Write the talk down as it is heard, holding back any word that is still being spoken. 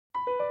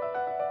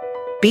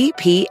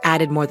BP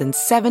added more than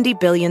 $70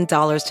 billion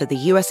to the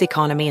U.S.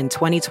 economy in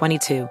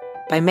 2022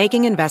 by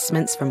making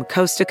investments from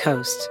coast to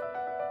coast.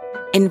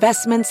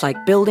 Investments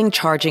like building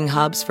charging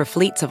hubs for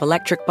fleets of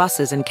electric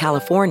buses in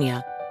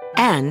California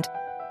and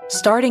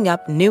starting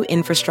up new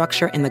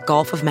infrastructure in the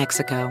Gulf of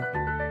Mexico.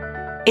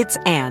 It's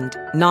and,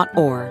 not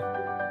or.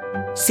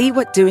 See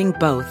what doing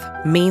both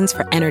means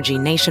for energy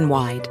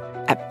nationwide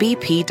at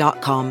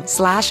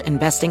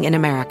bp.com/investing in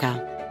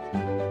America.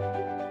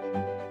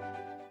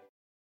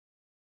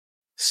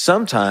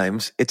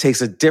 Sometimes it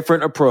takes a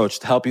different approach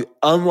to help you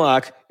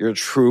unlock your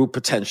true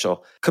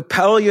potential.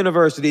 Capella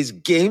University's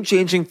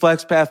game-changing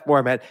FlexPath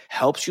format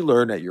helps you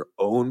learn at your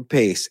own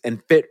pace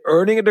and fit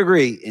earning a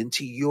degree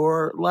into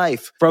your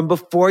life. From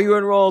before you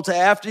enroll to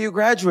after you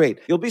graduate,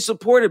 you'll be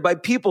supported by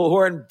people who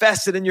are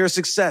invested in your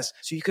success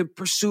so you can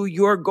pursue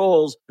your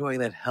goals knowing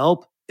that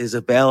help is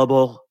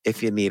available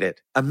if you need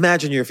it.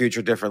 Imagine your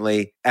future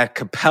differently at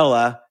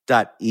capella.edu.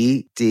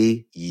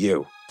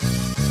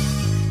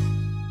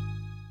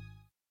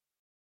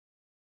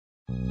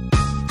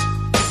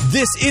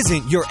 This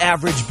isn't your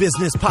average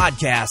business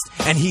podcast,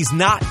 and he's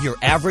not your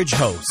average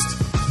host.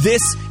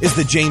 This is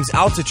the James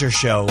Altucher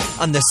Show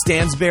on the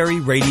Stansberry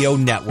Radio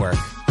Network.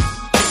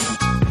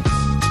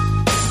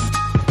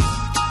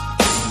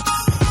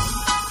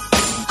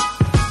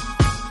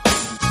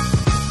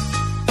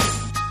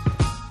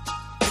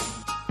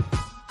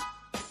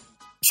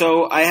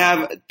 So I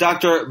have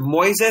Dr.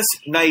 Moises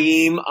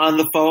Naim on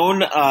the phone,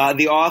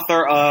 the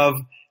author of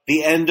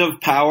The End of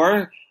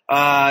Power.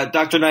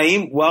 Dr.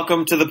 Naim,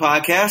 welcome to the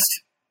podcast.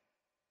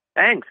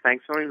 Thanks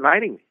for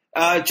inviting me.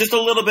 Just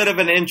a little bit of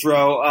an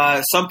intro.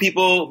 Some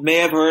people may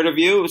have heard of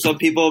you. Some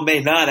people may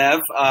not have,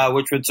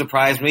 which would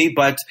surprise me.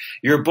 But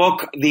your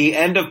book, The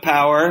End of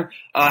Power,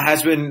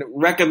 has been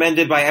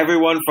recommended by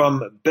everyone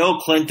from Bill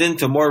Clinton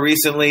to more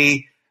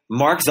recently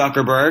Mark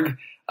Zuckerberg.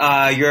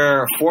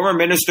 You're a former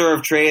Minister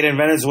of Trade in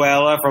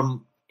Venezuela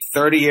from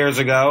 30 years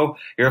ago.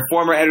 You're a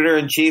former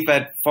editor-in-chief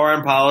at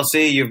Foreign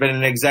Policy. You've been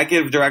an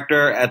executive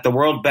director at the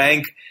World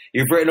Bank.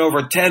 You've written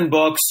over 10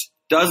 books,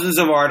 dozens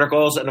of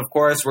articles, and of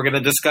course, we're going to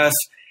discuss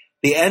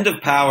The End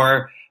of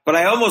Power. But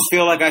I almost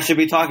feel like I should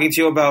be talking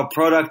to you about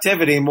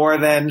productivity more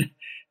than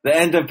The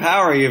End of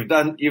Power. You've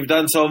done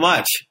so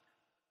much.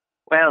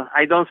 Well,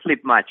 I don't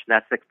sleep much.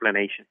 That's the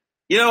explanation.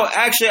 You know,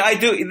 actually, I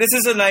do. This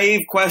is a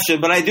naive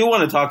question, but I do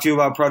want to talk to you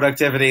about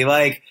productivity.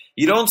 Like,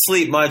 you don't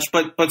sleep much,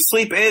 but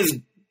sleep is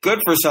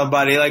good for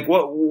somebody. Like,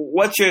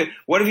 what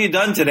have you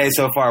done today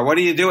so far? What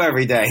do you do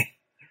every day?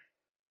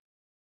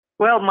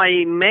 Well,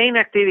 my main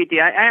activity,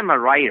 I am a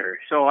writer,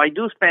 so I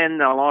do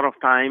spend a lot of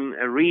time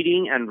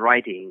reading and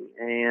writing.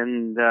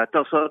 And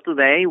so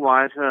today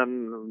was,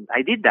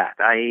 I did that.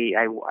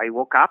 I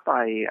woke up,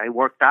 I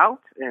worked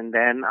out, and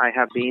then I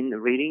have been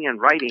reading and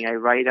writing. I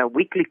write a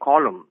weekly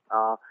column.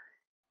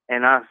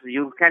 And as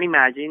you can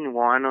imagine,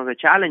 one of the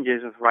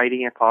challenges of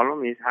writing a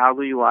column is how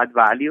do you add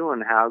value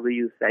and how do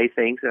you say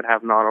things that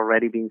have not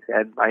already been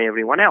said by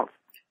everyone else.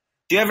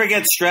 Do you ever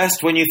get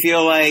stressed when you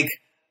feel like,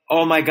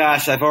 oh my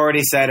gosh, I've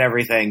already said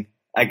everything?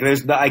 Like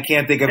I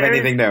can't think of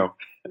anything new.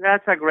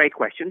 That's a great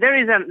question. There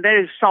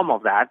is some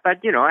of that,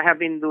 but you know, I have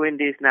been doing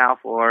this now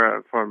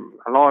for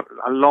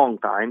a long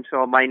time.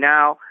 So by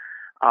now,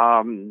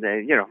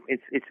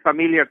 it's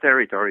familiar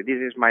territory. This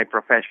is my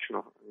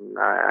professional.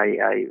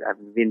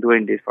 I've been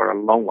doing this for a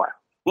long while.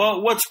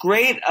 Well, what's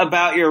great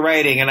about your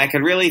writing, and I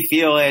can really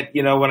feel it,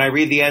 you know, when I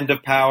read The End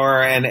of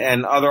Power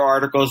and other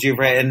articles you've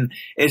written,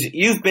 is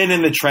you've been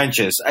in the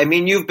trenches. I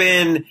mean, you've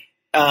been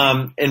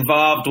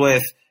involved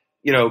with,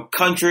 you know,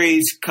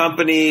 countries,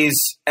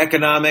 companies,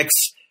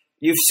 economics.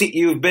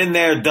 You've been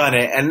there, done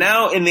it. And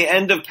now in The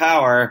End of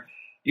Power,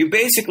 you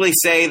basically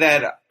say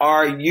that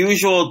our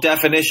usual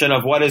definition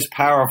of what is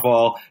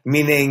powerful,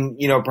 meaning,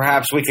 you know,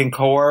 perhaps we can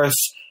coerce,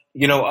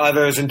 you know,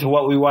 others into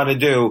what we want to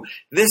do.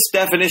 This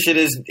definition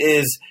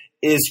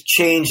is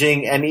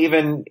changing and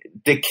even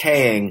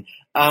decaying.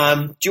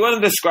 Do you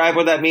want to describe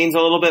what that means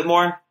a little bit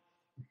more?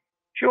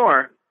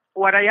 Sure.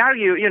 What I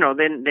argue, you know,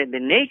 the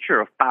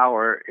nature of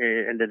power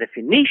and the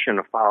definition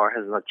of power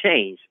has not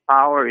changed.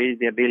 Power is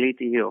the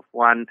ability of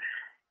one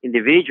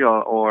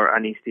individual or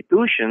an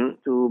institution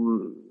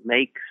to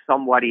make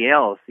somebody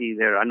else,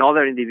 either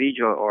another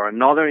individual or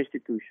another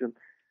institution,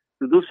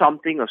 to do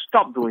something or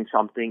stop doing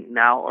something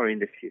now or in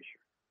the future.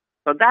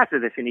 So that's the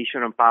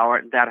definition of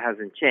power. That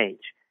hasn't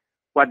changed.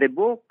 What I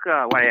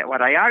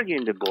argue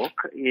in the book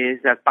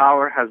is that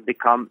power has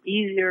become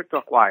easier to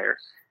acquire,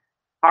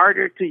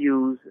 harder to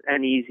use,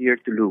 and easier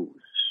to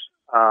lose.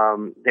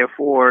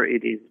 Therefore,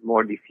 it is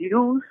more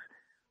diffuse.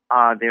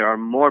 There are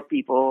more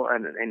people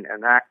and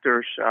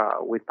actors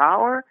with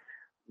power.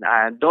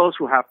 Those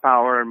who have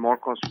power are more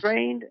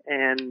constrained,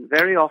 and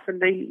very often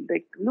they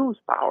lose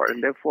power,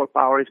 and therefore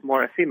power is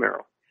more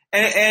ephemeral.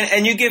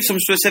 And you give some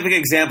specific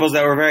examples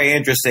that were very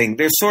interesting.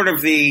 There's sort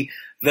of the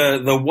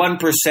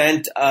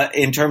 1%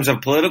 in terms of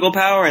political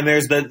power, and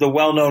there's the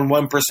well-known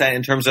 1%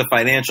 in terms of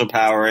financial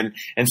power.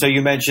 And so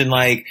you mentioned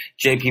like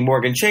J.P.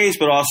 Morgan Chase,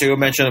 but also you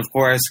mentioned, of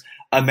course,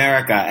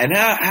 America. And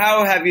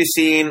how have you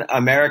seen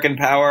American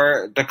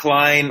power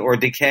decline or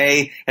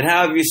decay? And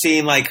how have you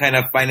seen like kind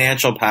of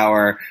financial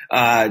power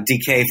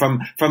decay from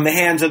the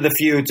hands of the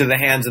few to the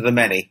hands of the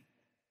many?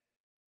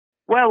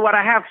 Well, what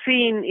I have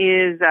seen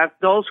is that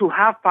those who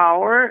have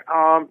power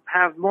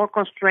have more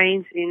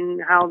constraints in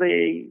how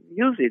they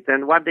use it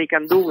and what they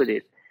can do with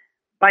it.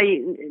 By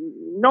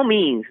no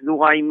means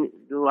do I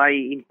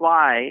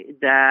imply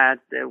that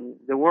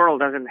the world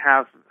doesn't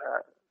have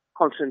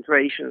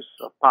concentrations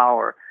of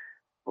power,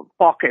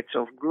 pockets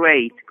of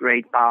great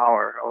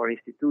power, or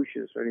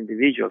institutions or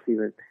individuals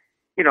even.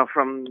 You know,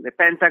 from the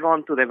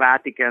Pentagon to the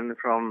Vatican,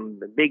 from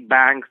the big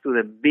banks to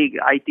the big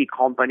IT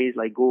companies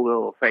like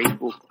Google or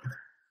Facebook,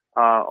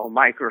 or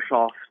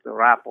Microsoft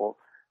or Apple,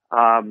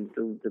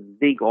 to the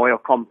big oil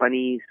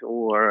companies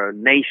or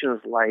nations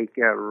like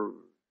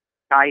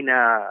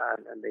China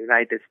and the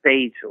United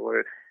States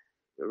or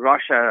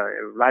Russia,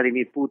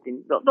 Vladimir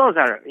Putin. Those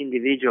are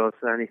individuals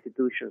and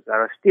institutions that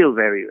are still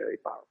very, very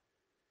powerful.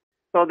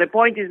 So the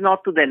point is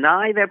not to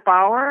deny their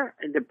power,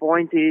 and the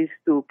point is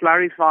to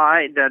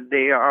clarify that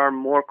they are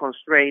more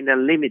constrained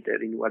and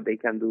limited in what they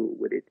can do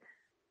with it.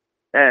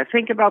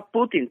 Think about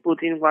Putin.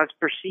 Putin was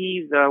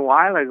perceived a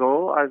while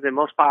ago as the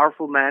most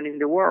powerful man in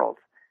the world.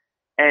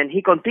 And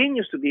he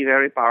continues to be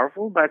very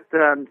powerful, but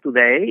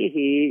today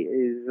he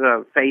is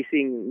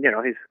facing,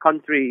 his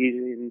country is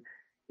in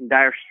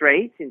dire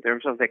straits in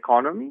terms of the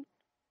economy.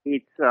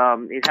 It's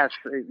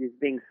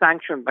being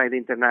sanctioned by the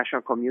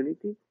international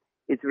community.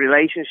 Its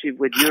relationship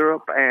with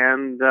Europe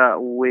and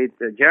with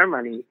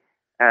Germany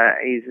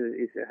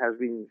has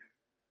been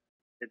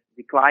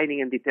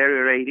declining and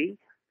deteriorating.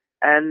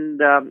 And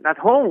at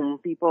home,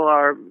 people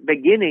are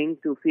beginning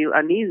to feel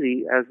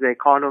uneasy as the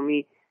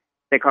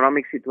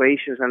economic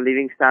situations and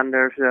living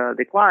standards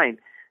decline.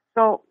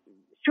 So,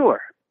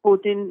 sure,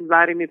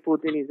 Vladimir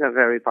Putin is a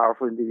very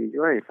powerful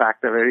individual, in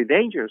fact, a very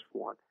dangerous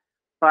one.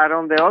 But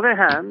on the other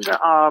hand,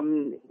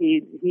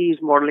 he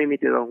is more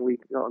limited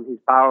on his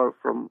power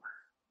from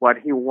what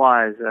he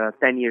was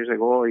 10 years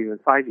ago or even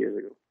 5 years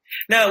ago.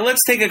 Now,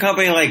 let's take a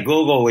company like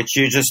Google, which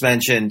you just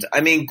mentioned.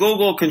 I mean,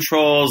 Google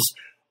controls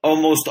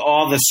almost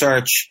all the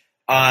search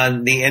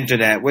on the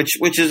internet,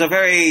 which is a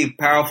very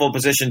powerful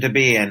position to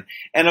be in.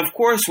 And of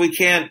course, we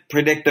can't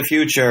predict the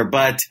future,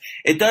 but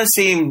it does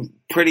seem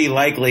pretty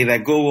likely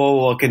that Google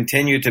will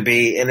continue to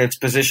be in its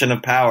position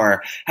of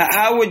power.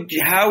 How would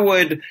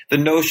the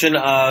notion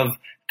of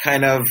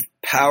kind of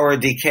power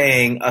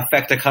decaying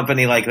affect a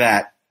company like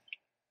that?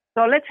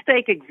 So let's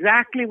take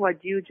exactly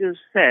what you just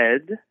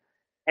said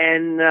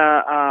and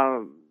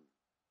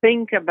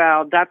think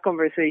about that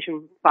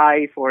conversation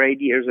 5 or 8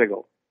 years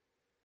ago.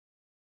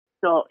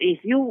 So if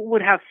you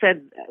would have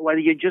said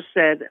what you just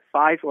said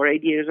 5 or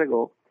 8 years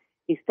ago,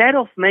 instead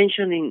of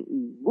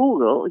mentioning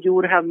Google, you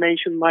would have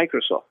mentioned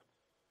Microsoft.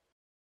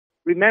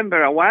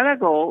 Remember, a while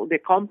ago, the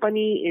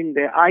company in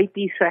the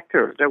IT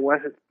sector that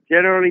was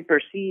generally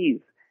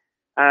perceived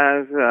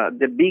as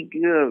the big,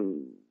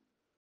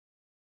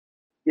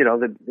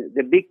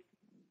 the big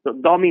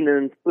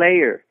dominant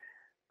player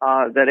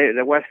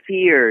that was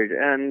feared,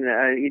 and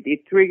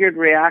it triggered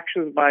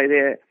reactions by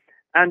the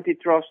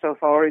antitrust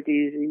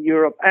authorities in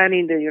Europe and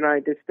in the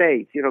United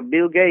States.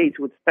 Bill Gates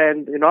would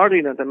spend an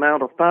inordinate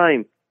amount of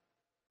time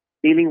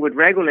dealing with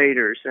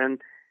regulators and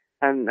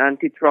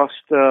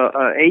antitrust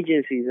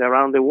agencies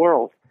around the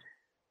world.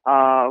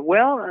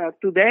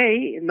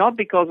 Today, not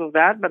because of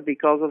that, but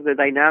because of the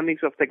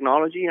dynamics of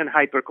technology and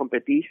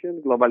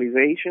hyper-competition,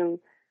 globalization,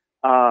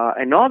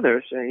 and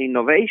others,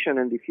 innovation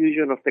and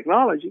diffusion of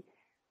technology,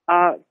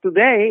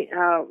 today,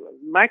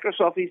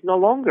 Microsoft is no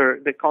longer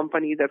the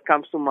company that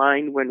comes to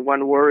mind when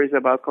one worries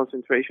about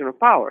concentration of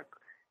power.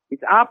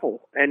 It's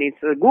Apple and it's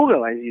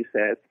Google, as you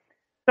said.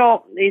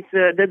 So it's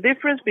the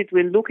difference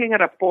between looking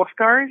at a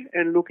postcard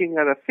and looking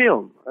at a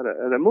film, at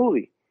a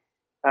movie.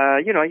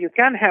 You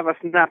can have a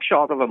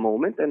snapshot of a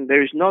moment, and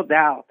there's no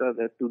doubt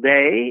that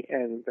today,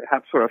 and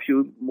perhaps for a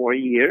few more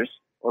years,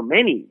 or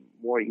many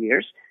more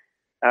years,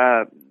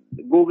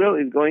 Google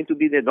is going to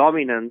be the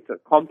dominant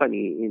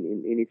company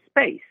in its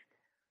space.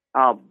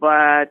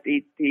 But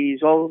it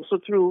is also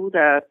true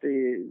that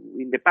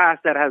in the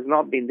past that has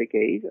not been the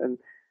case, and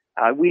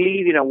we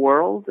live in a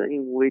world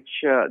in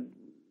which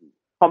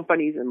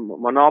companies and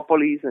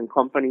monopolies and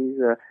companies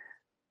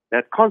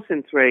that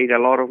concentrate a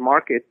lot of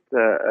market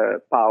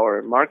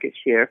power, market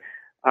share,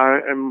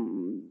 are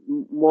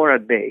more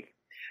at bay.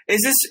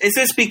 Is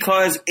this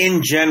because,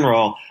 in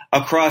general,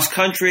 across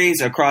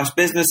countries, across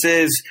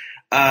businesses,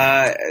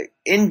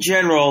 in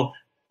general,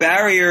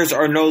 barriers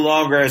are no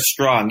longer as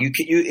strong?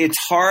 It's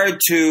hard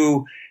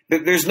to.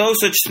 There's no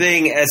such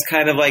thing as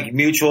kind of like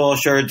mutual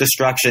assured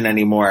destruction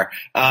anymore.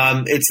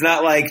 It's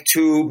not like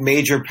two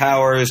major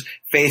powers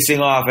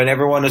facing off and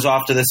everyone is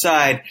off to the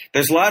side.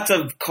 There's lots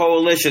of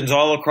coalitions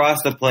all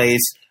across the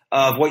place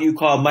of what you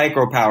call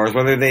micropowers,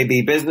 whether they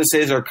be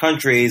businesses or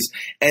countries,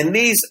 and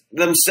these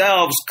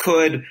themselves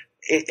could,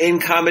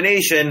 in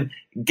combination,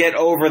 get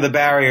over the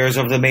barriers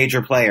of the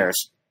major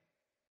players.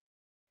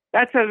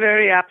 That's a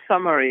very apt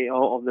summary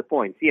of the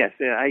points. Yes,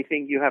 I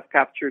think you have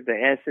captured the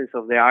essence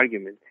of the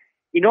argument.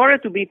 In order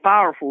to be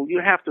powerful,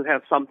 you have to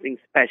have something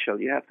special.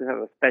 You have to have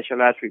a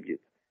special attribute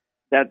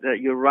that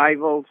your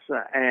rivals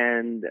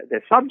and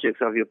the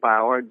subjects of your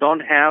power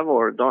don't have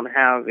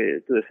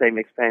to the same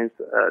extent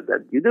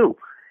that you do.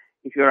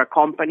 If you're a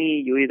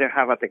company, you either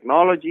have a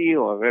technology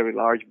or a very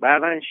large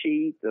balance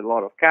sheet, a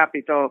lot of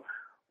capital,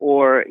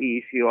 or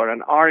if you're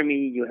an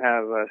army, you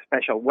have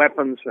special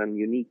weapons and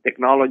unique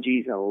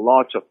technologies and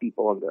lots of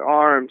people on their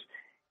arms.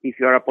 If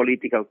you're a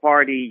political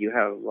party, you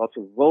have lots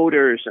of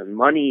voters and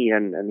money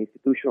and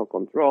institutional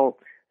control.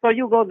 So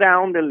you go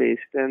down the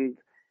list, and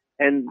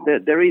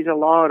there is a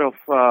lot of,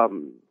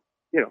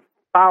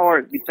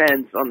 power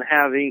depends on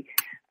having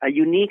a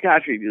unique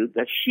attribute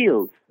that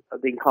shields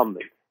the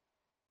incumbent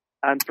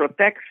and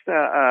protects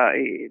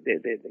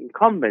the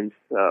incumbents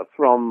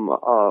from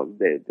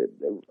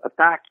the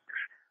attacks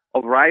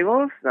of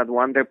rivals that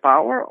want their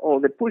power or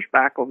the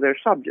pushback of their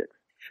subjects.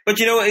 But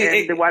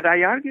what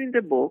I argue in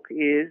the book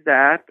is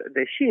that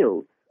the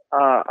shields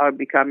are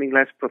becoming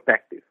less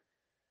protective,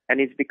 and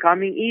it's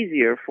becoming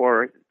easier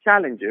for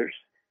challengers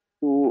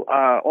to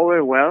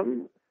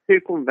overwhelm,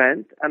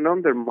 circumvent, and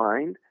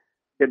undermine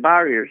the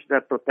barriers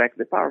that protect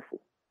the powerful.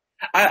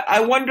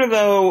 I wonder,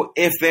 though,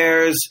 if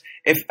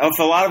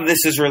a lot of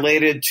this is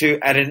related to,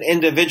 at an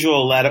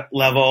individual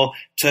level,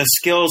 to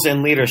skills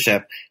in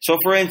leadership. So,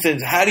 for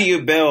instance, how do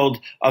you build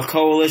a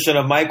coalition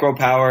of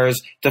micropowers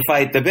to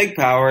fight the big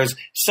powers?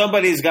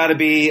 Somebody's got to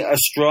be a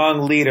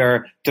strong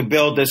leader to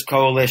build this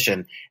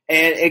coalition.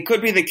 And it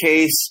could be the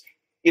case,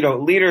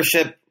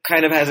 leadership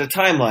kind of has a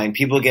timeline.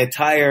 People get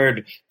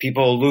tired,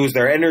 people lose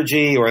their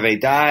energy, or they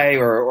die,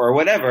 or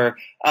whatever.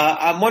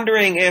 I'm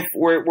wondering if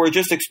we're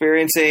just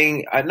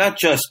experiencing, not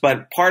just,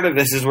 but part of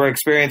this is we're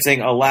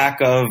experiencing a lack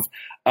of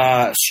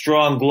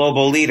strong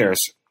global leaders.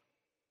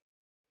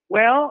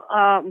 Well,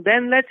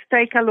 then let's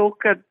take a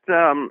look at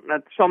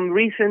some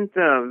recent,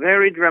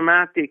 very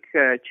dramatic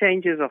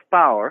changes of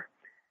power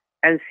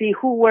and see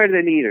who were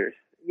the leaders.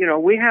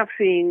 We have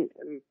seen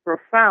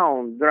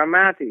profound,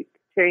 dramatic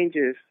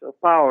changes of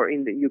power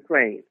in the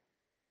Ukraine.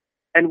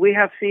 And we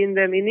have seen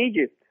them in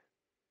Egypt.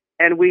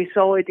 And we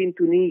saw it in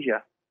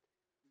Tunisia.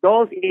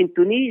 Those in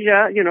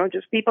Tunisia,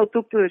 just people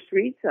took to the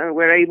streets and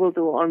were able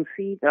to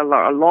unseat a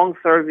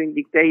long-serving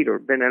dictator,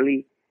 Ben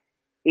Ali.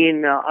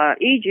 In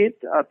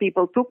Egypt,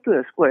 people took to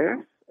the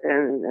squares,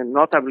 and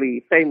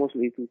notably,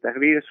 famously to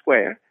Tahrir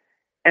Square,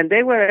 and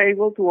they were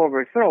able to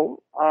overthrow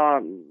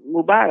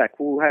Mubarak,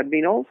 who had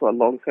been also a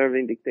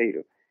long-serving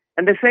dictator.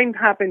 And the same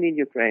happened in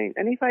Ukraine.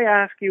 And if I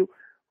ask you,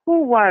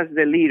 who was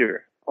the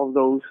leader of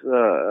those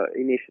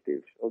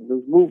initiatives, of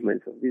those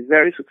movements, of these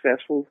very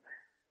successful,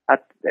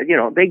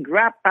 they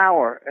grabbed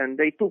power and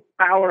they took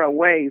power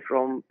away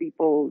from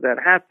people that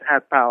had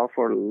had power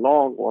for a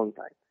long, long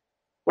time.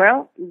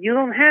 Well, you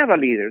don't have a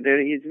leader.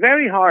 It's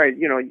very hard,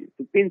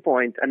 to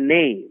pinpoint a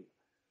name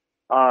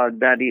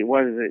that it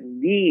was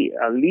the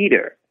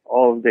leader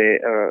of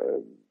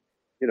the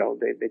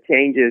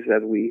changes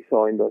that we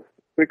saw in those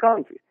three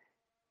countries.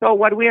 So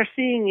what we are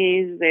seeing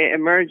is the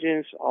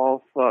emergence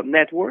of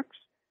networks,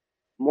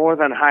 more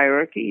than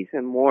hierarchies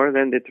and more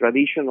than the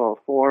traditional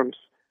forms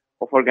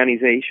of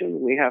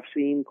organization. We have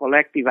seen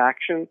collective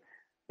action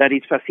that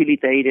is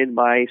facilitated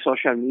by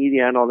social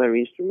media and other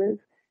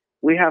instruments.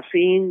 We have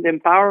seen the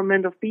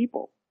empowerment of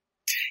people.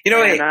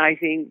 And I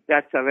think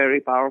that's a very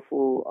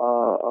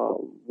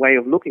powerful way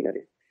of looking at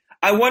it.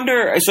 I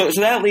wonder, so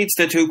that leads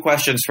to two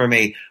questions for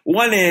me.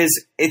 One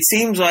is, it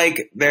seems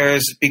like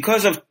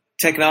because of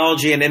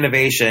technology and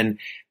innovation,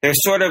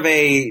 there's sort of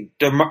a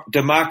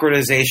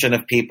democratization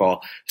of people.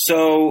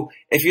 So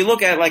if you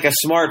look at like a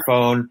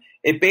smartphone,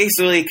 it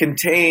basically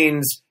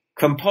contains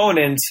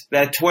components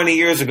that 20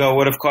 years ago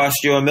would have cost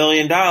you $1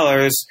 million,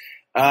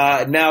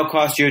 now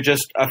cost you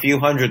just a few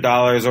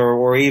 $100s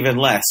or even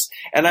less.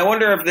 And I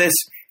wonder if this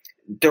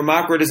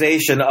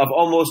democratization of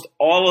almost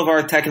all of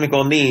our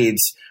technical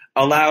needs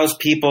allows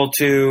people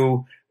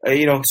to,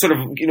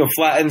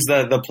 flattens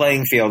the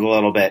playing field a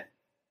little bit.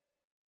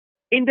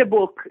 In the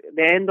book,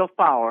 The End of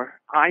Power,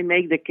 I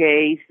make the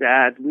case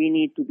that we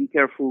need to be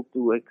careful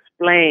to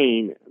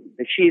explain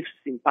the shifts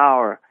in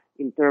power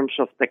in terms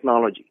of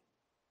technology.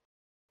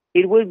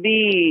 It would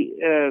be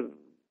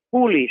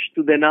foolish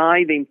to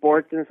deny the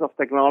importance of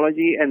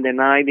technology and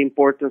deny the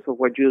importance of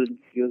what you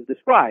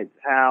described,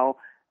 how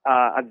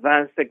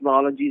advanced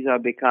technologies are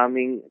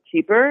becoming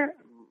cheaper,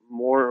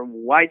 more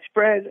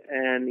widespread,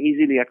 and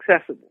easily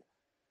accessible.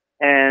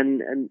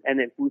 And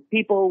with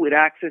people with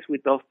access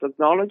with those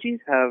technologies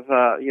have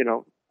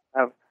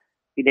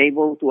been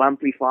able to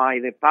amplify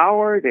the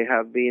power. They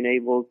have been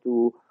able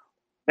to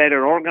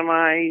better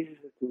organize,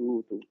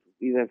 to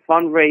even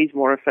fundraise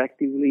more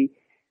effectively.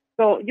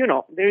 So,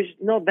 there's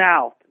no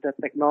doubt that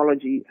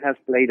technology has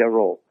played a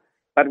role.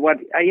 But what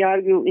I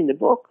argue in the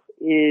book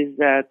is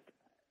that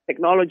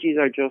technologies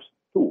are just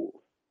tools.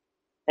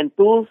 And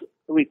tools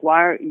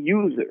require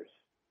users.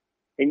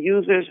 And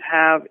users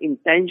have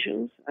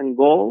intentions and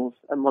goals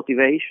and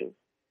motivations.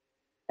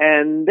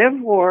 And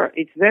therefore,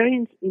 it's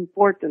very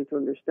important to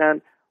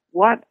understand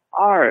what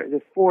are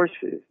the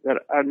forces that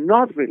are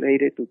not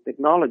related to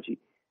technology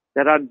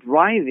that are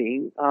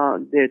driving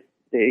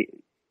the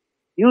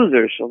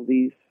users of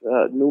these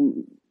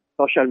new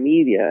social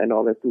media and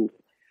other tools.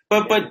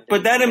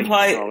 But that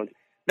implies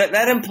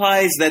that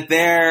implies that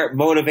their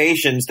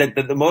motivations, that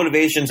the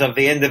motivations of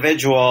the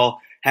individual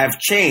have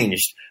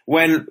changed.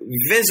 When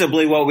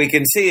visibly what we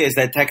can see is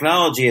that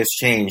technology has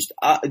changed.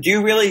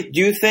 Do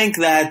you think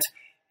that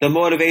the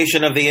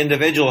motivation of the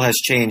individual has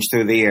changed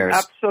through the years?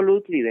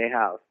 Absolutely, they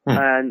have.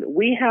 And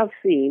we have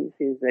seen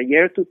since the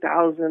year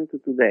 2000 to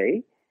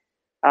today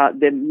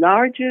the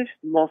largest,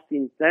 most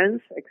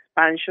intense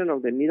expansion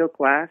of the middle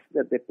class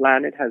that the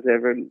planet has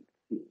ever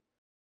seen.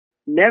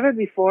 Never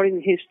before in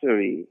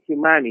history,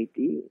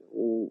 humanity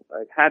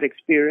had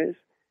experienced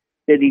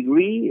the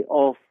degree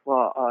of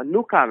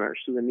newcomers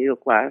to the middle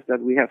class that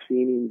we have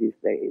seen in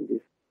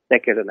this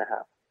decade and a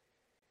half.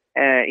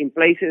 In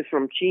places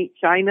from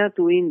China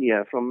to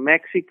India, from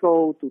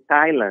Mexico to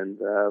Thailand,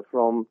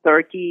 from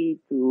Turkey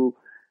to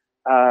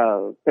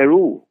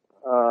Peru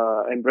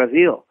and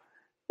Brazil.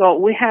 So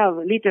we have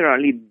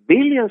literally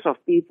billions of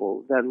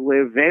people that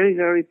were very,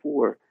 very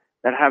poor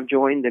that have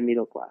joined the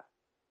middle class.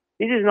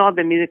 This is not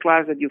the middle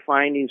class that you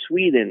find in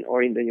Sweden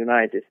or in the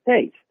United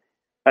States,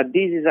 but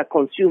this is a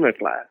consumer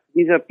class.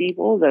 These are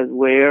people that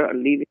were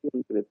living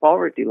under the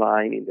poverty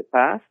line in the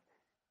past,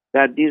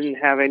 that didn't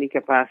have any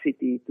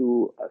capacity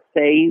to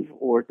save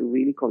or to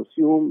really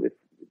consume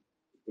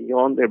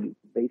beyond their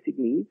basic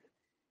needs.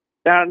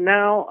 They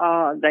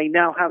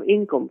now have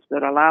incomes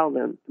that allow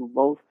them to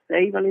both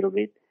save a little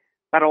bit,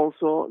 but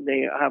also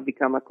they have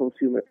become a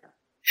consumer.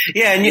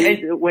 Yeah,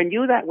 and when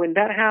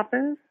that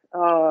happens,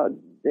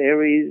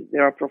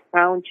 there are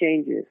profound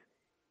changes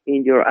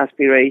in your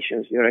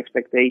aspirations, your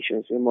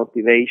expectations, your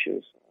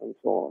motivations, and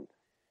so on.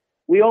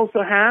 We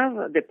also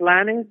have the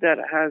planet that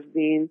has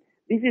been.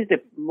 This is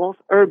the most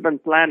urban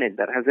planet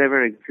that has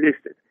ever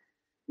existed.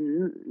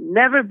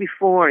 Never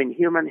before in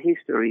human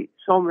history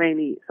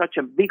such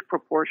a big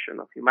proportion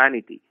of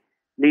humanity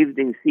lived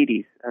in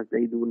cities as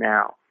they do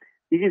now.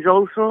 This is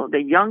also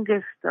the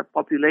youngest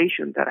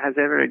population that has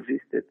ever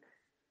existed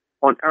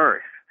on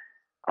Earth.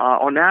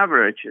 On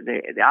average,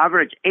 the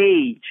average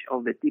age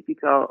of the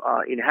typical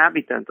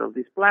inhabitant of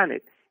this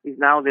planet is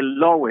now the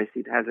lowest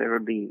it has ever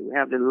been. We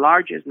have the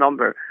largest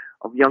number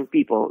of young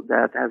people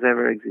that has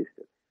ever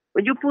existed.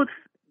 When you put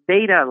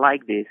data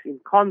like this in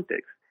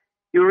context,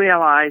 you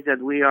realize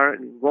that we are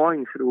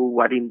going through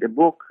what in the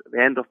book, The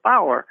End of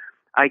Power,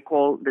 I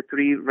call the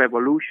three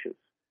revolutions: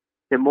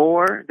 the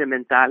more, the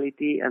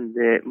mentality, and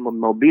the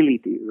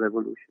mobility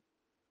revolution.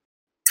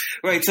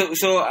 Right.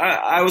 So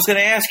I was going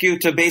to ask you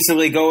to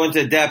basically go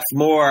into depth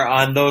more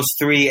on those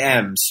three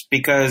M's,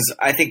 because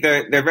I think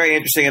they're very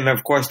interesting, and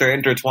of course they're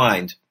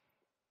intertwined.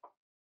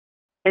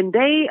 And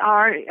they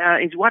are,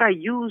 is what I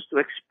use to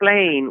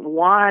explain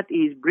what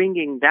is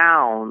bringing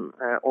down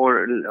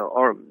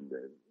or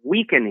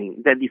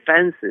weakening the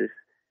defenses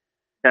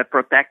that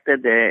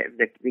protected the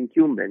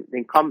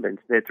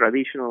incumbents, the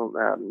traditional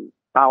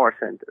power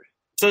centers.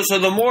 So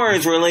the more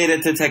is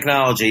related to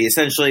technology,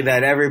 essentially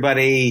that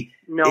everybody...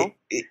 No.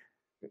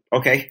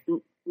 Okay.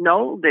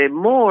 No, the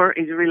more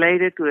is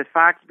related to the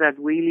fact that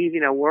we live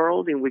in a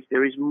world in which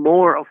there is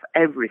more of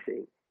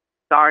everything,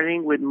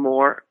 starting with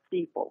more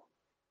people.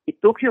 It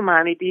took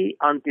humanity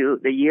until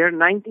the year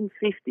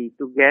 1950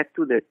 to get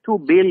to the 2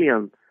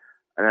 billion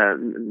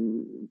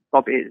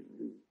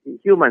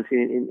humans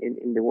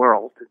in the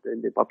world,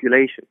 in the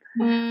population.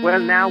 Well,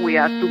 now we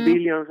are 2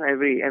 billion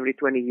every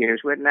 20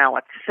 years. We're now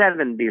at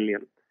 7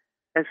 billion.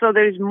 And so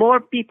there is more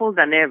people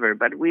than ever,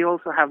 but we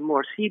also have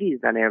more cities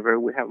than ever.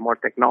 We have more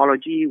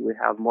technology. We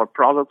have more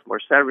products, more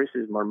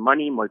services, more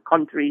money, more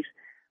countries,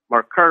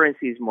 more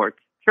currencies, more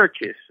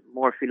churches,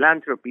 more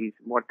philanthropies,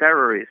 more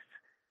terrorists,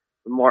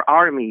 more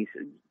armies.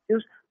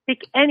 Just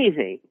pick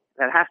anything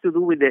that has to do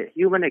with the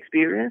human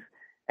experience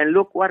and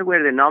look what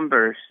were the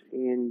numbers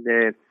in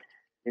the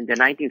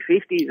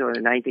 1950s or the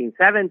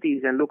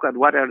 1970s, and look at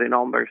what are the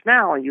numbers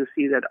now, and you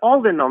see that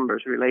all the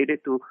numbers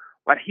related to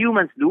what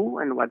humans do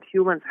and what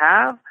humans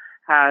have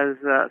has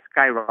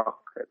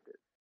skyrocketed.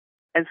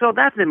 And so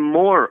that's the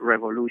more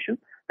revolution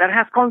that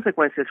has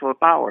consequences for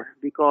power,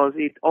 because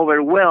it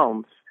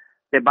overwhelms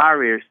the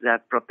barriers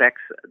that protect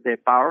the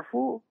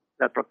powerful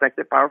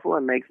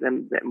and makes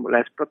them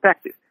less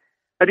protective.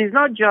 But it's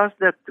not just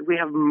that we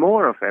have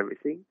more of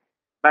everything,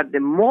 but the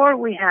more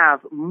we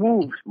have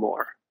moves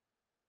more.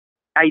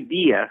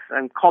 Ideas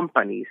and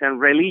companies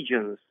and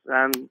religions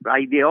and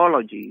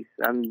ideologies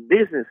and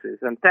businesses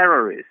and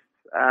terrorists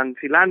and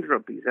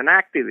philanthropies and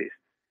activists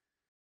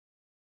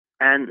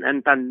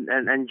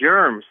and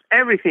germs.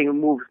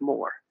 Everything moves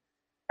more,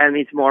 and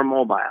it's more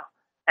mobile.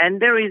 And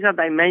there is a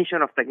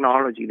dimension of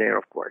technology there,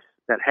 of course,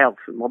 that helps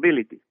with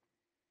mobility.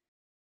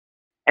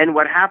 And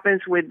what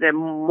happens with the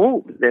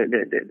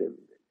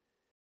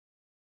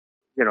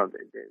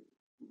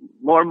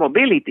more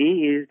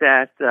mobility is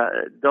that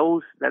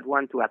those that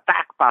want to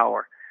attack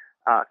power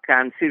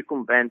can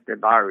circumvent the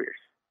barriers.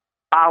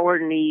 Power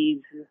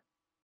needs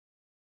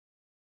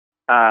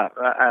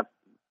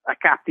a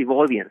captive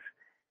audience.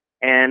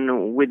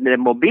 And with the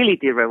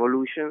mobility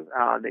revolution,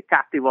 the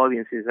captive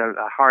audiences are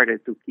harder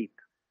to keep.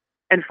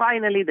 And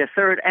finally, the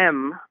third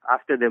M,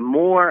 after the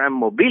more and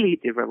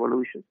mobility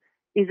revolution,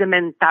 is the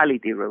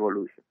mentality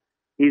revolution.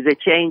 Is the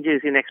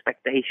changes in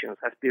expectations,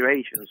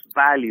 aspirations,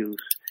 values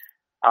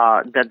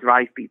that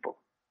drive people.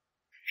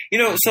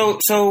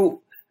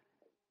 So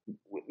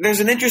there's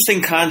an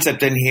interesting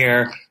concept in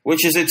here,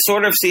 which is it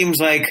sort of seems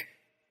like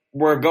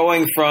we're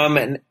going from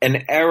an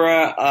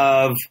era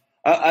of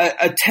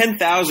a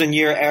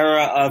 10,000-year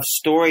era of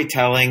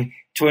storytelling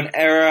to an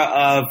era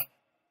of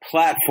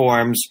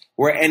platforms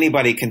where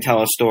anybody can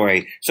tell a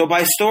story. So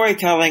by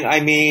storytelling, I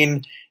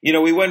mean,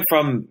 we went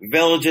from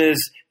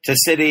villages to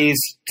cities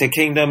to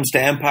kingdoms to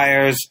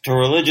empires to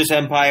religious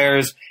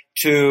empires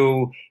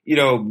to,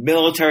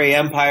 military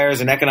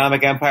empires and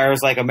economic empires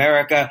like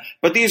America.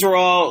 But these were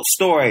all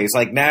stories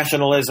like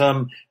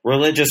nationalism,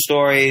 religious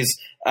stories,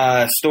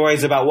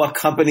 stories about what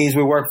companies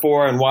we work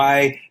for and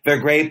why they're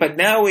great. But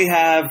now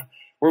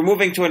we're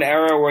moving to an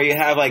era where you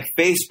have like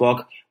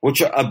Facebook,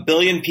 which 1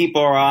 billion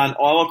people are on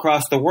all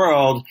across the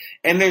world.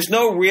 And there's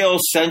no real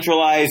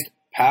centralized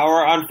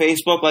power on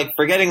Facebook, like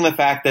forgetting the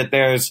fact that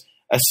there's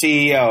a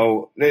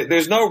CEO.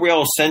 There's no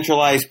real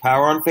centralized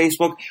power on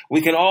Facebook.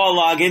 We can all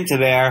log into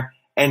there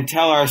and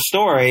tell our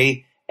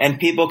story, and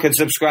people could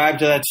subscribe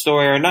to that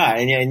story or not.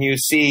 And you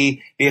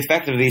see the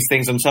effect of these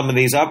things on some of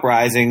these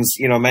uprisings,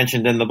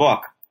 mentioned in the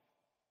book.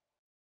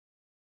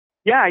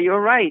 Yeah,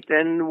 you're right.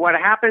 And what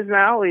happens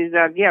now is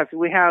that, yes,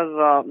 we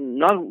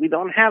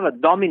don't have a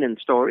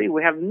dominant story.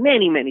 We have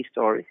many, many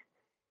stories,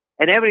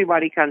 and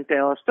everybody can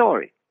tell a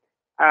story.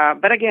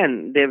 But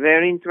again, the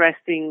very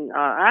interesting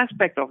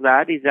aspect of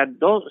that is that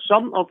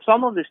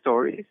some of the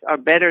stories are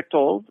better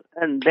told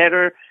and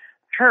better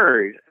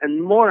heard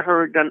and more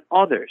heard than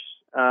others,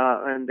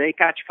 and they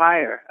catch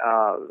fire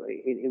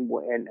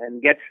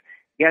and get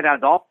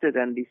adopted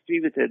and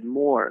distributed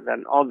more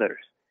than others.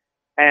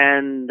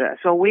 And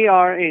so we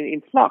are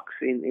in flux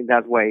in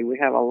that way. We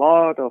have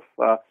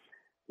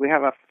we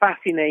have a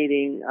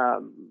fascinating,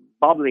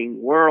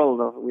 bubbling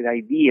world with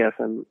ideas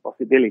and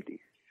possibilities.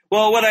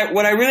 Well, what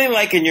I really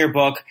like in your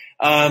book,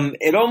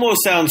 it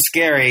almost sounds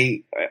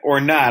scary or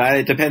not.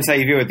 It depends how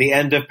you view it, the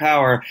end of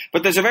power.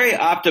 But there's a very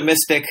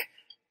optimistic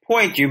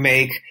point you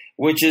make,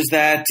 which is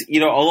that,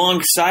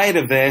 alongside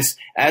of this,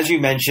 as you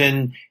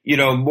mentioned,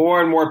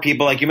 more and more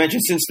people, like you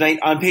mentioned,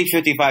 on page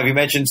 55, you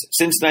mentioned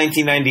since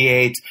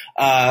 1998,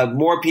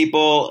 more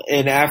people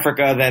in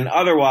Africa than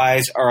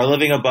otherwise are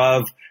living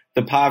above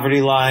the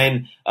poverty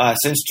line.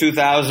 Since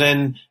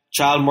 2000,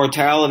 child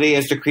mortality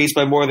has decreased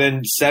by more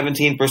than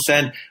 17%.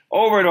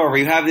 Over and over,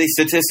 you have these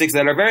statistics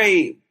that are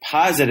very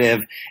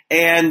positive.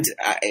 And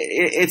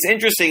it's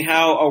interesting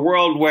how a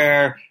world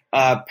where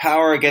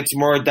power gets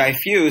more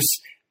diffuse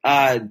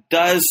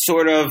does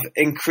sort of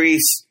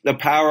increase the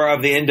power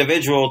of the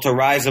individual to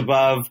rise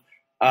above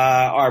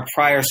our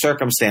prior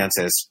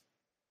circumstances.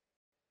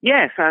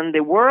 Yes, and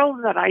the world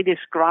that I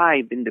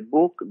describe in the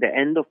book, The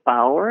End of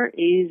Power,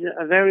 is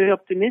a very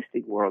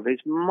optimistic world.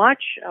 There's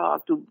much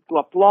to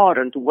applaud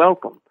and to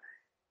welcome.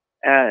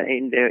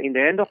 In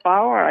the End of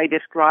Power, I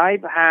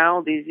describe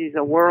how this is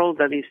a world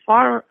that is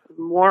far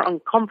more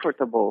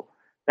uncomfortable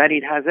than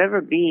it has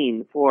ever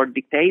been for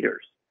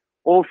dictators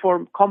or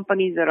for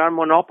companies that are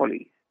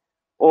monopolies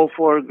or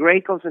for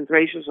great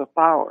concentrations of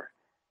power.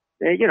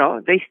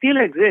 They still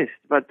exist,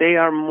 but they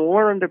are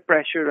more under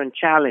pressure and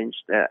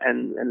challenged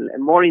and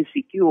more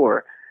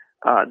insecure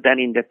than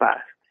in the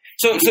past.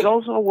 So it's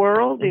also a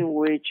world in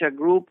which a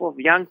group of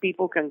young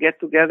people can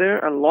get together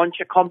and launch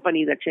a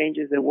company that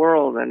changes the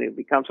world and it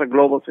becomes a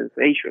global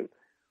sensation.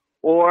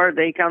 Or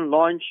they can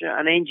launch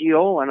an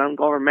NGO, an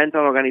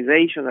ungovernmental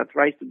organization that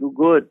tries to do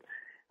good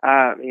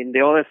in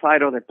the other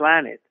side of the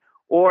planet.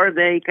 Or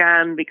they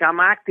can become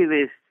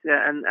activists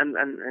and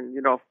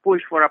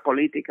push for a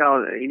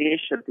political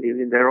initiative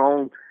in their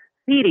own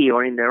city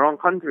or in their own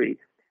country.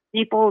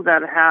 People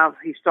that have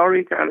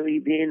historically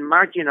been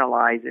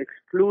marginalized,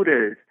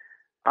 excluded,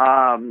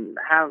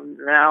 have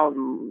now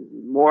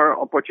more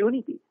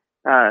opportunity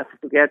to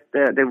get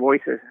their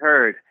voices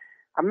heard.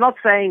 I'm not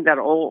saying that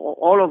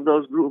all of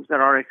those groups that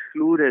are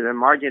excluded and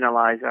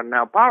marginalized are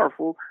now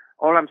powerful.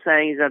 All I'm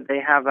saying is that they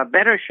have a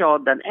better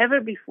shot than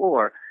ever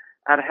before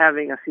at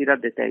having a seat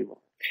at the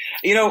table.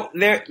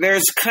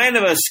 There's kind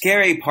of a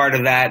scary part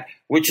of that,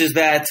 which is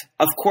that,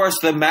 of course,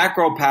 the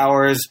macro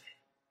powers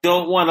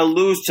don't want to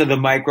lose to the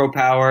micro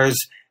powers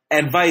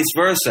and vice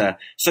versa.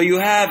 So you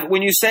have,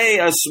 when you say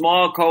a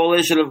small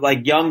coalition of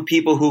like young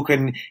people who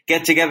can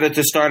get together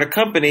to start a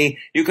company,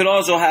 you could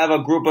also have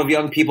a group of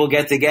young people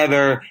get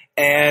together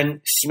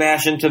and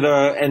smash into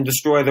and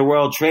destroy the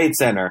World Trade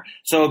Center.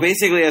 So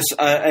basically,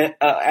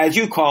 as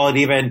you call it,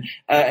 even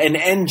an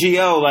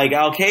NGO like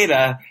Al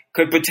Qaeda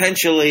could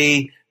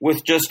potentially,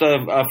 with just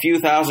a few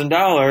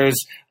 $1,000s,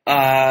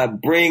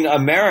 bring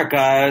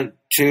America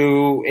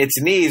to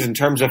its knees in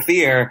terms of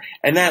fear,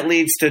 and that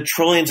leads to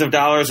trillions of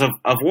dollars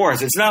of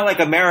wars. It's not like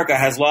America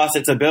has lost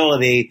its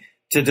ability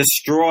to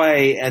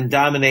destroy and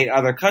dominate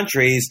other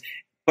countries,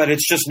 but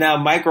it's just now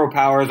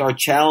micropowers are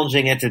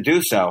challenging it to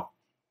do so.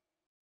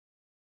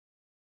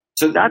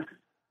 So I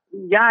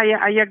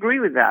agree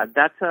with that.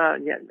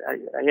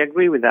 I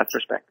agree with that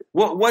perspective.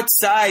 What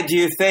side do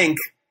you think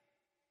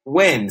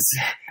wins?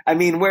 I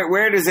mean,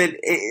 where does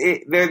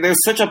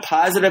there's such a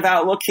positive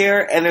outlook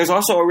here, and there's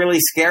also a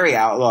really scary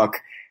outlook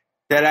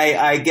that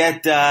I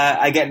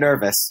get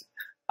nervous.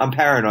 I'm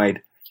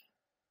paranoid.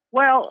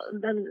 Well,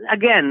 then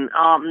again,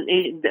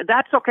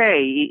 that's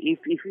okay.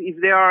 If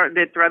there are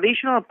the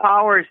traditional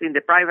powers in the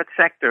private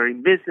sector,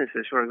 in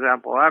businesses, for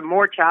example, are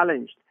more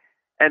challenged,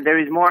 and there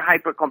is more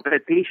hyper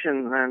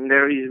competition, and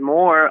there is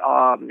more,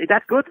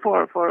 that's good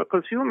for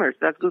consumers.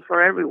 That's good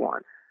for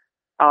everyone.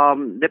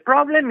 The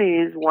problem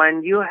is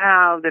when you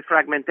have the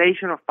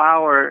fragmentation of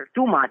power,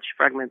 too much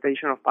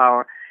fragmentation of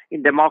power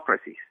in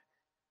democracies.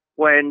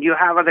 When you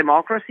have a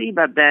democracy,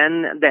 but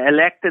then the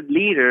elected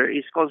leader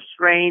is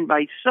constrained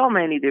by so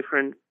many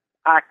different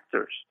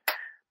actors,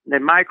 the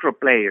micro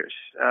players,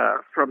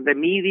 from the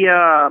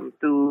media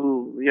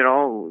to,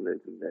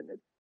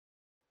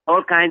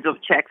 all kinds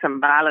of checks and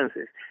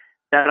balances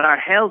that are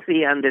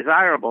healthy and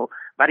desirable,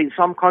 but in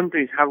some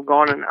countries have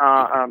gone,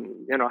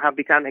 have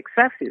become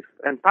excessive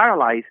and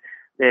paralyzed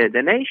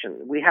the nation.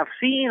 We have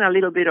seen a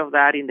little bit of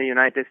that in the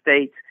United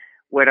States,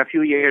 where a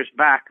few years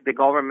back the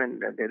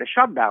government, the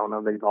shutdown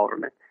of the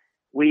government.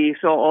 We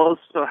saw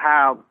also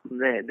how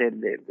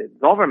the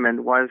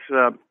government was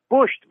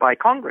pushed by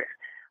Congress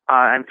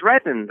and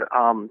threatened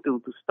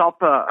to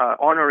stop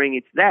honoring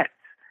its debts.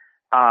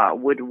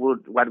 With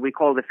what we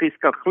call the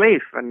fiscal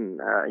cliff, and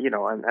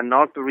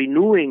not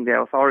renewing the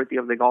authority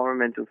of the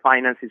government to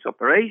finance its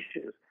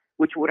operations,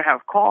 which would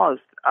have caused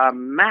a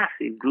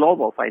massive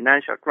global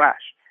financial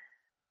crash.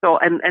 So,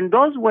 and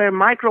those were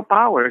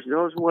micropowers;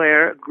 those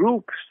were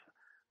groups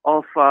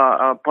of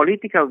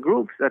political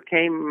groups that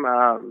came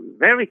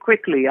very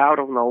quickly out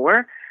of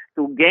nowhere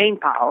to gain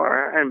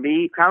power and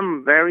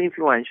become very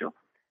influential.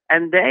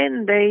 And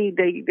then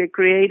they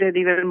created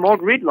even more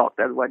gridlock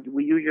than what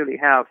we usually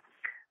have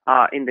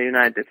in the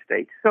United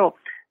States. So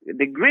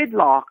the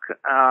gridlock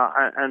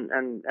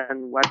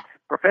and what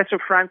Professor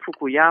Frank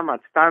Fukuyama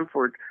at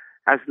Stanford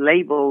has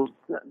labeled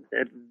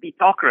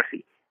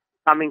vetocracy,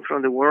 coming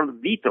from the word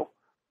veto,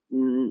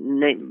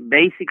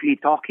 basically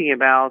talking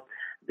about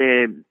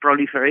the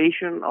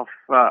proliferation of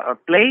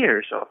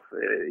players, of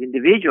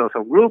individuals,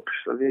 of groups,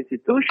 of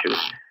institutions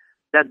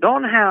that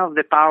don't have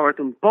the power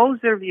to impose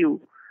their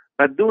view,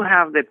 but do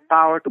have the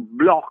power to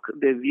block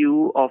the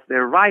view of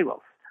their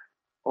rivals,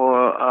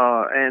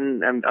 or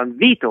and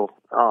veto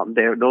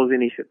those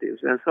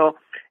initiatives. And so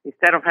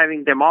instead of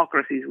having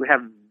democracies, we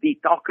have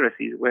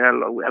vetocracies, where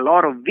a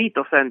lot of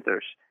veto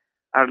centers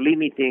are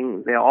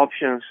limiting the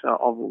options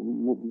of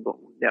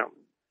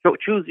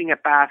choosing a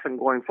path and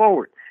going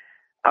forward.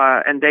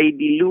 And they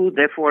dilute,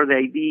 therefore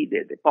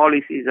the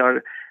policies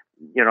are,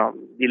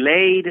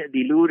 delayed,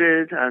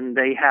 diluted, and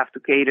they have to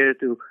cater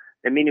to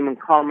the minimum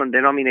common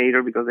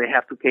denominator because they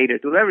have to cater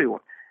to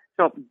everyone.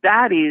 So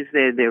that is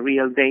the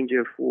real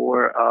danger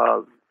for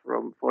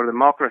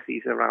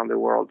democracies around the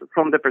world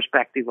from the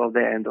perspective of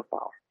the end of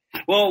power.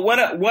 Well, what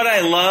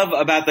I love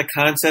about the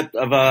concept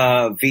of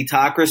a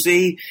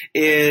vetocracy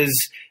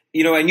is,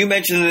 and you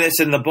mentioned this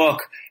in the book,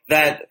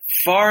 that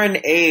foreign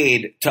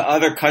aid to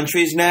other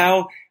countries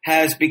now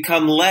has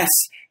become less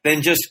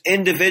than just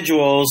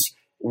individuals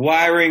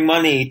wiring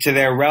money to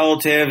their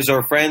relatives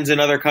or friends in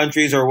other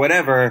countries or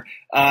whatever,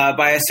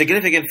 by a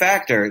significant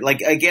factor.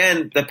 Like,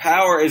 again, the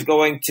power is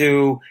going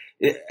to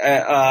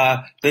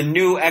the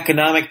new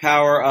economic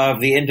power of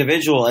the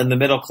individual and the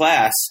middle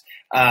class,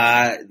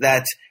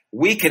 that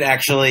we can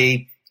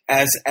actually,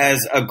 as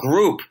a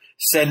group,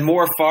 send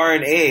more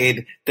foreign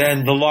aid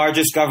than the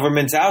largest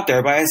governments out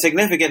there by a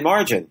significant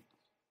margin.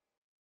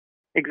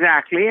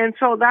 Exactly, and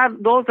so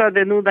those are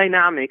the new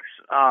dynamics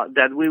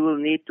that we will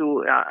need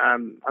to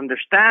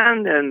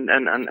understand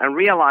and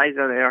realize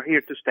that they are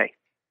here to stay.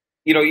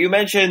 You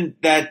mentioned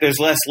that there's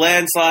less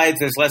landslides,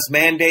 there's less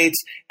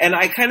mandates, and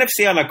I kind of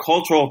see on a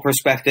cultural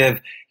perspective,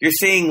 you're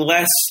seeing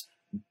less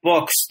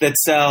books that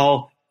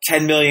sell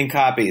 10 million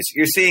copies.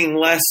 You're seeing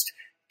less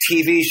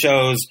TV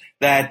shows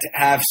that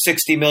have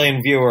 60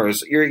 million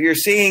viewers. You're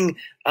seeing,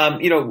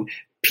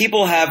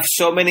 people have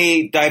so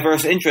many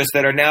diverse interests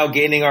that are now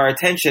gaining our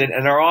attention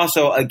and are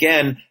also,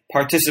 again,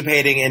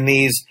 participating in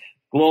these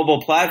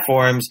global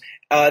platforms.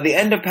 The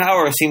end of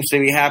power seems to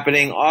be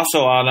happening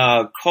also on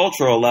a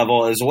cultural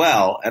level as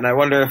well. And I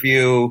wonder if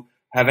you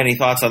have any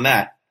thoughts on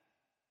that.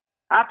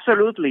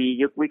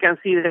 Absolutely. We can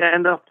see the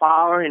end of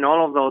power in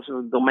all of those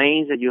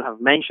domains that you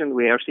have mentioned.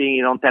 We are seeing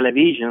it on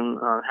television,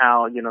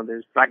 how,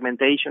 there's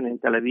fragmentation in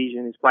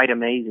television is quite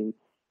amazing.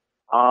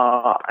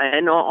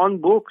 And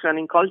on books and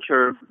in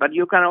culture, but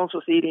you can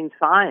also see it in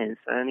science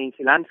and in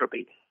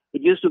philanthropy.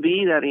 It used to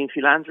be that in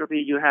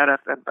philanthropy you had a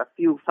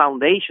few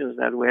foundations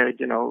that were,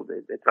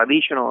 the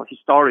traditional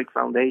historic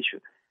foundation.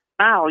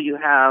 Now you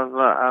have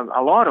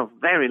a lot of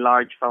very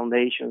large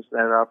foundations that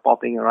are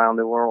popping around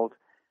the world.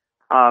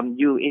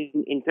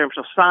 In terms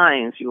of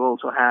science, you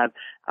also had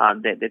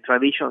the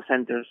traditional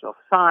centers of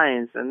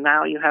science, and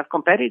now you have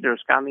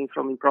competitors coming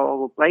from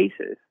improbable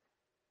places.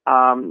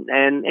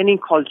 And in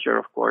culture,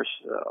 of course,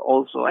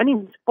 also, and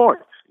in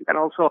sports. You can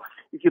also,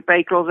 if you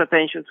pay close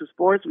attention to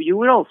sports, you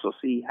will also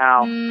see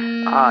how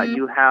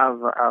you have,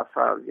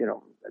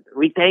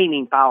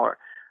 retaining power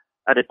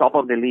at the top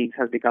of the leagues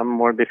has become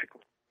more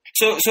difficult.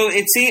 So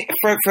it seems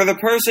for the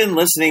person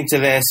listening to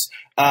this,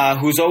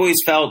 who's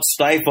always felt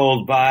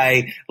stifled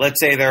by,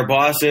 let's say, their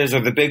bosses or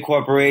the big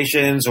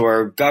corporations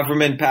or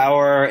government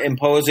power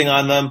imposing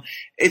on them,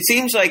 it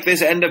seems like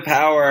this end of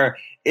power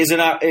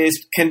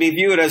can be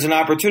viewed as an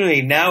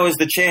opportunity. Now is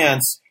the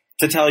chance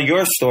to tell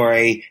your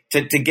story,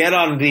 to get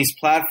on these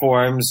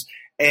platforms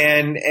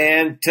and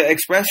to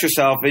express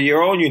yourself in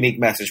your own unique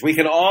message. We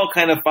can all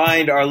kind of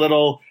find our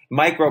little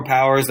micro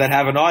powers that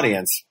have an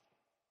audience.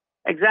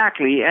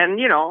 Exactly. And,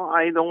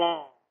 I don't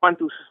want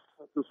to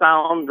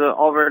sound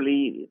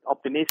overly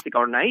optimistic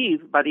or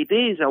naive, but it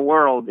is a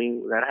world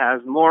that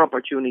has more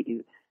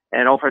opportunities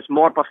and offers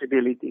more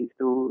possibilities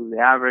to the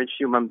average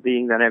human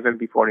being than ever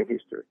before in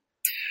history.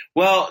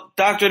 Well,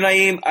 Dr.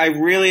 Naim, I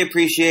really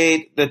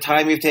appreciate the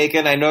time you've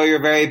taken. I know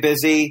you're very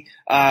busy.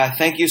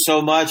 Thank you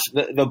so much.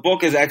 The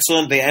book is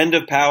excellent, The End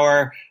of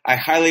Power. I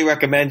highly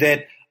recommend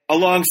it,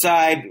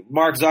 alongside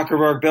Mark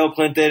Zuckerberg, Bill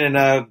Clinton, and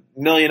a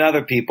million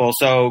other people.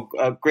 So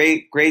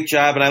great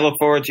job, and I look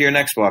forward to your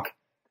next book.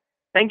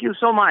 Thank you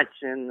so much,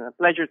 and a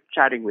pleasure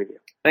chatting with you.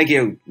 Thank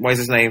you,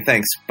 Moises Naim.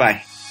 Thanks.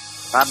 Bye.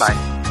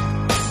 Bye-bye.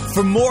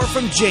 For more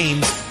from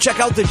James, check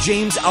out the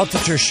James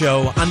Altucher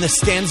Show on the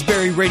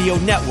Stansberry Radio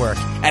Network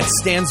at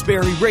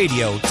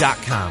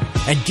stansberryradio.com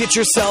and get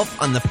yourself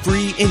on the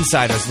free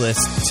insiders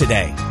list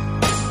today.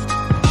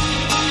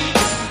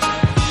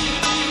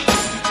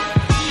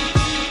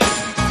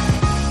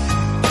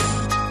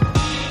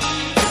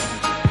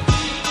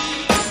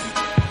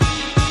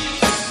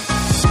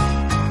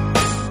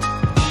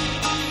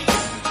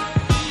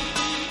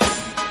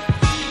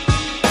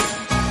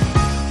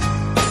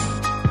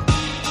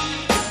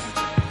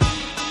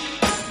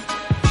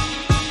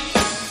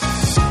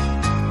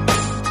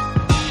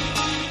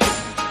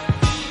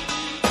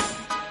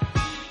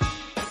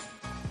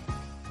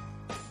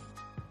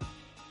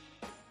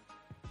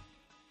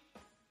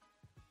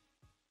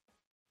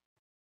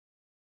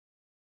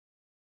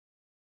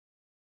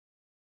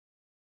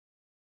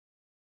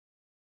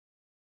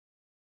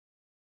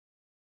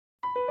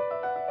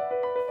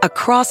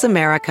 Across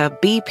America,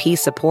 BP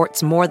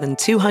supports more than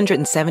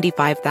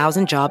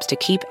 275,000 jobs to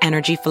keep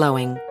energy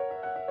flowing.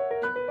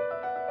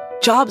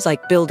 Jobs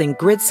like building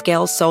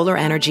grid-scale solar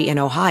energy in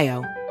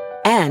Ohio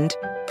and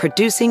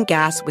producing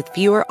gas with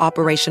fewer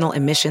operational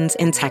emissions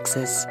in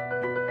Texas.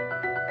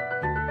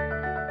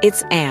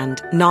 It's and,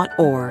 not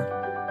or.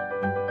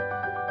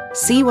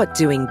 See what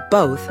doing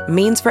both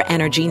means for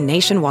energy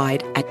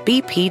nationwide at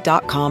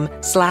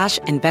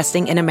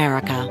bp.com/investing in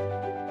America.